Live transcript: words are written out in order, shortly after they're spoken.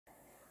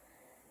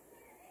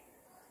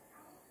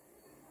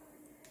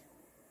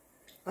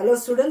Hello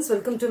students,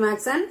 welcome to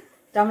Maths and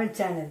Tamil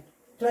channel.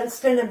 12th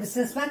standard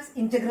business maths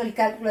integral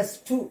calculus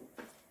 2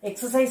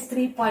 exercise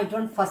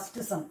 3.1 first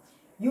sum.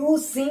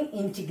 Using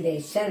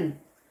integration,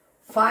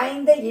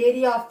 find the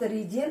area of the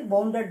region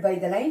bounded by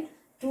the line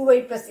 2y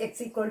plus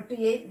x equal to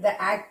 8, the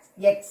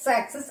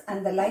x-axis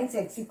and the lines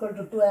x equal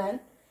to 2 and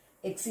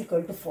x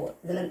equal to 4.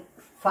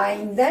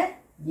 Find the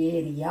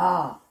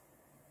area.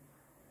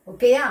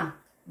 Okay,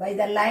 by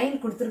the line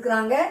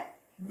kuduthirukkranga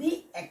the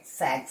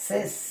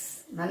x-axis.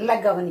 நல்லா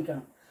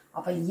கவனிக்கணும்.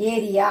 அப்ப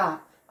area,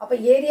 அப்ப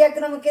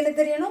ஏரியாக்கு நமக்கு என்ன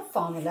தெரியணும்?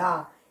 Formula.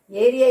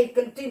 Area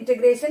equal to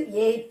integration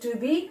a to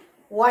b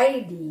y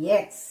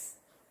dx.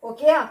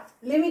 ஓகேயா?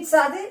 Limits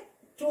அது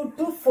 2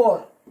 to 4.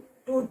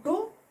 2 to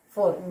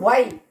 4.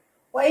 y.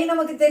 y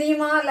நமக்கு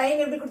தெரியுமா?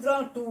 லைன் எப்படி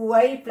கொடுத்துருவாங்க?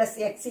 2y plus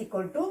x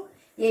equal to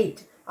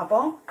 8.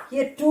 அப்போ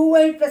here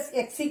 2y plus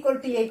x equal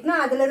to 8 னா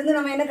அதுல இருந்து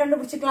நம்ம என்ன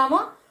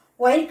கண்டுபிடிச்சுக்கலாமா?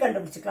 y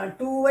கண்டுபிடிச்சுக்கலாம்.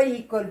 2y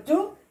equal to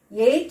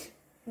 8.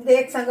 இந்த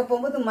x அங்க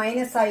போகும்போது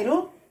மைனஸ்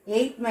ஆயிரும்.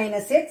 8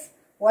 minus x,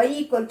 y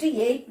equal to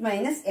 8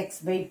 minus x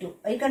by 2.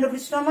 y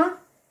கண்டுபிடிச்சிட்டோமா?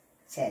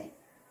 சரி.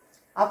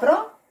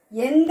 அப்புறம்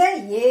எந்த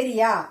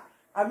ஏரியா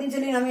அப்படின்னு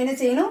சொல்லி நம்ம என்ன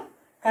செய்யணும்?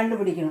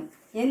 கண்டுபிடிக்கணும்.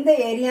 எந்த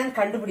ஏரியான்னு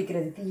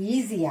கண்டுபிடிக்கிறதுக்கு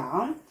ஈஸியா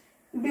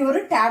இப்படி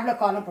ஒரு டேப்ல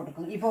காலம்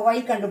போட்டுக்கோங்க. இப்போ y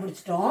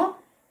கண்டுபிடிச்சிட்டோம்.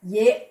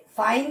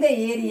 find the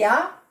area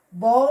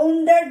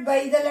bounded by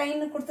the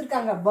line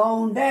கொடுத்திருக்காங்க.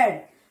 bounded.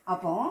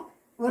 அப்போ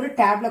ஒரு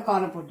டேப்ல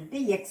காலம் போட்டுட்டு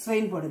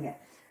xy போடுங்க.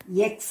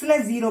 x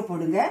ல 0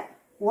 போடுங்க.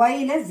 y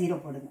ல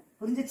 0 போடுங்க.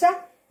 புரிஞ்சுச்சா?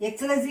 x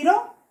ல 0,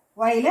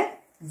 y ல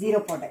 0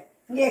 போட்டேன்.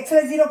 இங்க x ல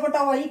 0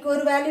 போட்டா y க்கு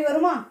ஒரு வேல்யூ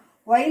வருமா?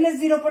 y ல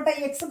 0 போட்டா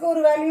x க்கு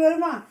ஒரு வேல்யூ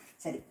வருமா?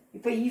 சரி.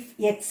 இப்போ if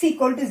x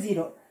equal to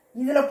 0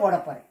 இதுல போட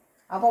போறேன்.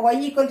 அப்ப y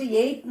equal to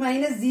 8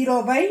 minus 0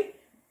 by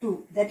 2.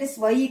 That is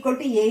y equal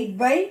to 8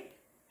 by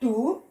 2.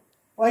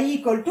 y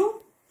equal to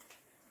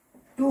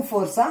 2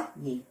 4s are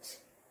 8.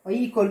 y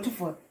equal to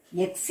 4.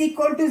 x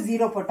equal to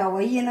 0 போட்டா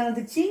y என்ன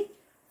வந்துச்சு?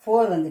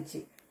 4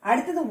 வந்துச்சு.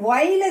 அடுத்தது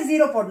y ல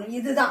 0 போடணும்.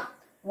 இதுதான்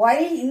y,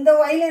 இந்த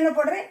y ல என்ன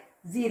போடுறேன்?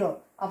 0.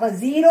 அப்ப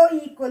 0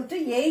 equal to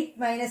 8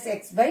 minus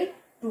x by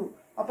 2.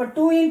 அப்ப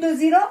 2 into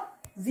 0,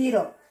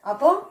 0.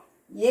 அப்போ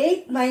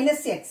 8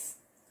 minus x.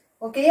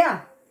 ஓகேயா?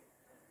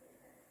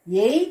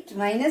 8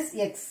 minus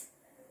x.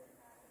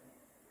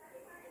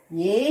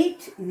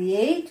 8, இது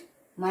 8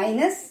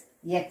 minus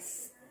x.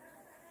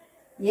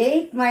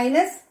 8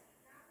 minus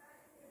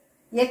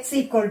x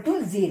equal to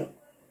 0.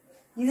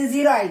 இது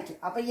 0 ஆயிட்டு.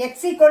 அப்ப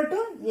x equal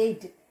to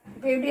 8.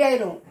 இப்ப எப்படி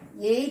ஆயிரும்?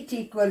 8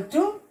 equal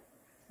to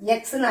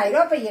x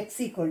ஆயிரும். அப்ப x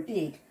equal to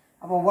 8.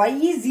 அப்ப y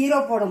 0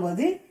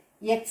 போடும்போது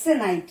x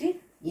ஆயிட்டு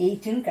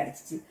 8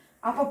 கிடைச்சிச்சு.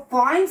 அப்ப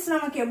பாயிண்ட்ஸ்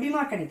நமக்கு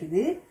எப்படிமா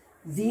கிடைக்குது?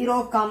 0,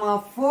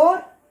 4,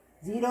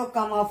 0,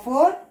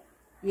 4,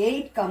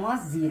 8,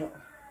 0.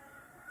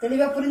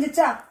 தெளிவா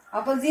புரிஞ்சுச்சா?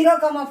 அப்ப 0,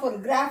 4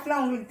 கிராஃப்ல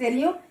உங்களுக்கு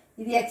தெரியும்.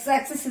 இது x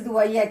ஆக்சிஸ், இது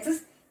y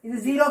ஆக்சிஸ். இது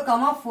 0,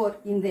 4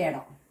 இந்த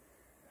இடம்.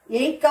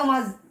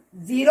 8,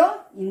 0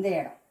 இந்த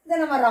இடம். இதை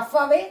நம்ம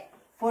ரஃபாவே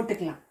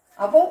போட்டுக்கலாம்.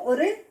 அப்போ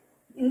ஒரு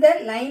இந்த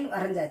லைன்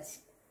வரைஞ்சாச்சு.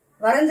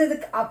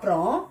 வரைஞ்சதுக்கு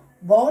அப்புறம்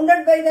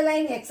bounded by the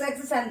line x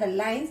axis and the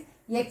lines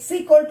x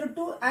equal to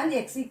 2 and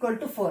x equal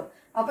to 4.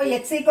 அப்ப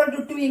x equal to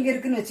 2 இங்க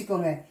இருக்குன்னு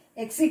வெச்சுக்கோங்க.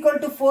 x equal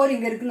to 4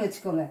 இங்க இருக்குன்னு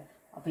வெச்சுக்கோங்க.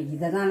 அப்ப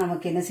இத தான்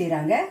நமக்கு என்ன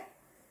செய்றாங்க?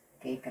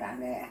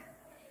 கேக்குறாங்க.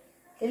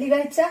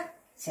 தெளிவாயிச்சா?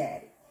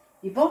 சரி.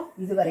 இப்போ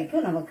இது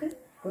வரைக்கும் நமக்கு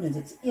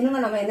புரிஞ்சிச்சு.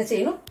 இனிமே நம்ம என்ன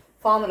செய்யணும்?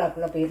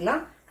 ஃபார்முலாக்குள்ள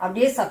போயிரலாம்.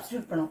 அப்படியே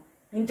சப்ஸ்டிட்யூட் பண்ணும்.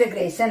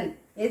 இன்டகிரேஷன்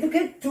எதுக்கு?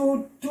 2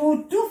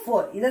 to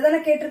 4. இத தான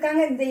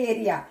கேட்டிருக்காங்க. இந்த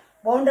area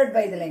bounded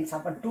by the lines.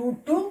 அப்ப 2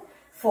 to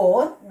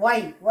 4 y.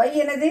 y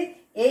என்னது?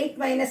 8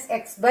 minus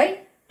x by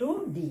 2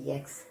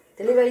 dx.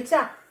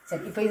 தெளிவாயிச்சா?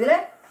 சரி. இப்போ இதுல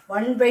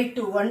 1 by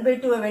 2. 1 by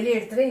 2 வெளியே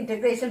எடுத்துட்டு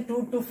integration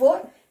 2 to 4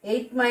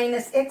 8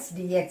 minus x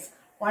dx.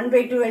 1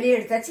 by 2 வெளியே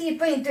எடுத்தாச்சு.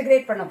 இப்போ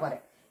இன்டகிரேட் பண்ண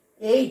போறேன்.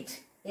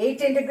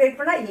 8 இன்டகிரேட்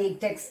பண்ணா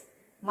 8x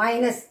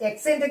minus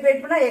x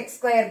இன்டகிரேட் பண்ணா x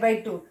square by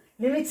 2.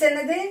 லிமிட்ஸ்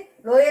என்னது?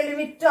 Lower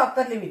limit to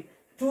upper limit.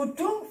 2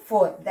 to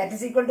 4. That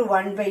is equal to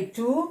 1 by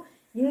 2.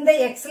 இந்த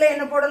x ல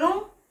என்ன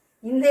போடணும்?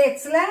 இந்த x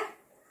ல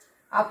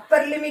upper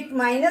limit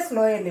minus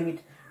lower limit.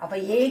 அப்ப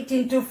 8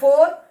 into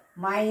 4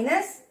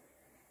 minus,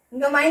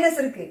 இங்க minus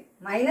இருக்கு.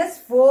 minus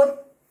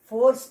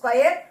 4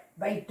 square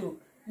by 2.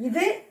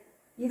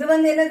 இது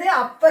வந்து என்னது?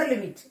 upper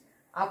limit.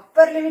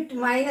 upper limit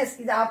minus,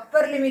 இது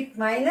upper limit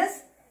minus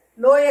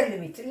lower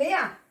limit.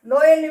 இல்லையா?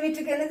 lower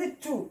limitக்கு என்னது?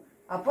 2.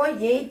 அப்போ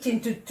 8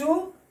 into 2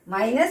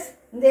 minus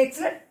இந்த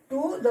x ல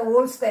 2 the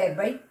whole square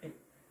by 2.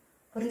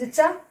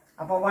 புரிஞ்சுச்சா?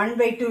 அப்ப 1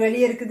 by 2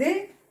 வெளியே இருக்குது.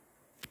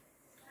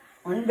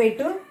 1 by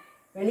 2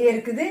 வெளியே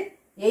இருக்குது.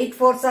 8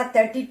 4s are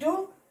 32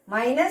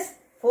 minus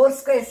 4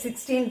 square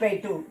 16 by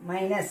 2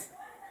 minus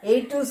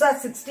 8 2s are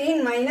 16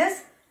 minus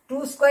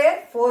 2 square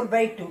 4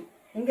 by 2.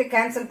 இங்க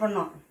கேன்சல்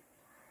பண்ணோம்.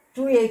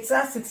 2 8s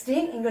are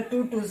 16. இங்க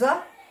 2 2s are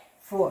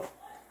 4.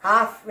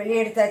 half வெளியே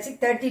எடுத்தாச்சு.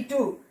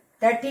 32.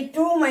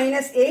 32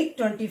 minus 8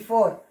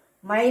 24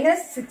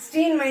 minus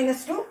 16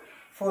 minus 2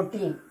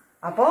 14.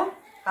 அப்போ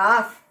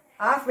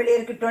half வெளியே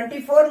இருக்கு.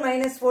 24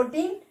 minus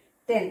 14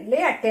 10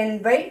 இல்லையா? 10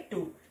 by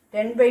 2.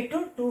 10 by 2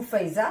 2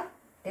 5s are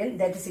 10.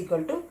 That is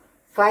equal to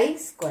 5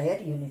 square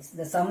units.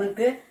 இந்த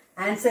சம்முக்கு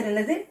ஆன்சர்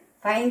என்னது?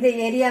 find the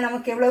area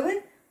நமக்கு எவ்வளவு?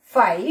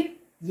 5.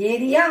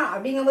 ஏரியா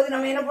அப்படிங்கும்போது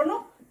நம்ம என்ன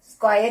பண்ணோம்?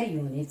 Square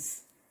units.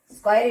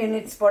 ஸ்கொயர்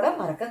யூனிட்ஸ் போட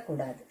மறக்க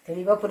கூடாது.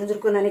 தெளிவா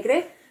புரிஞ்சிருக்கும்னு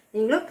நினைக்கிறேன்.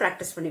 நீங்களும்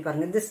பிராக்டிஸ் பண்ணி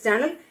பாருங்க. This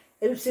channel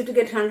helps you to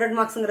get 100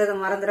 marksங்கறத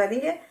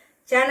மறந்துடாதீங்க.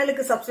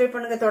 சேனலுக்கு சப்ஸ்கிரைப்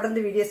பண்ணுங்க. தொடர்ந்து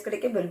வீடியோஸ்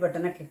கிடைக்க பெல்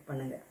பட்டனை கிளிக்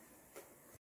பண்ணுங்க.